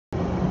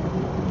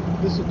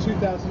This is a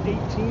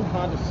 2018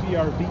 Honda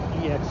CR-V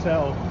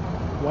EXL,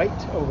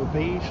 white over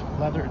beige,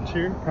 leather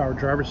interior, power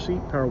driver's seat,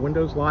 power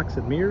windows, locks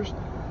and mirrors,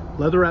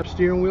 leather wrapped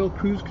steering wheel,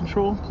 cruise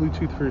control,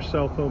 Bluetooth for your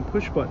cell phone,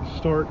 push button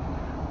start,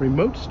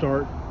 remote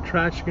start,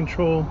 traction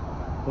control,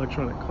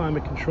 electronic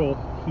climate control,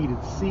 heated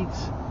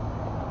seats,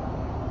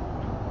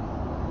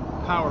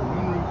 power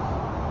moonroof.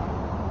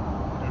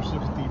 Let's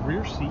look at the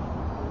rear seat.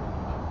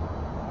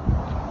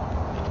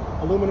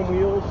 Aluminum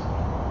wheels,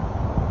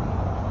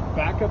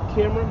 backup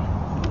camera,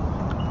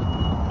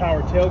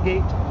 power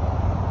tailgate,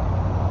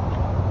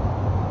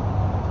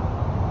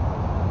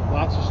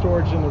 lots of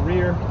storage in the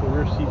rear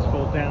seats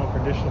fold down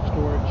for additional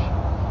storage.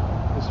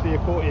 This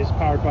vehicle is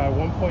powered by a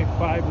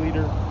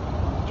 1.5-liter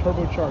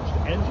turbocharged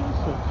engine,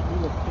 so it's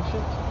fuel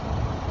efficient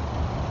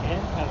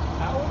and has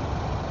power.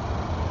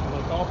 And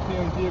like all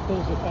pre-owned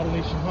vehicles at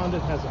AutoNation Honda,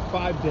 it has a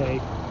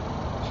 5-day,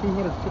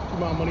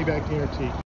 250-mile money-back guarantee.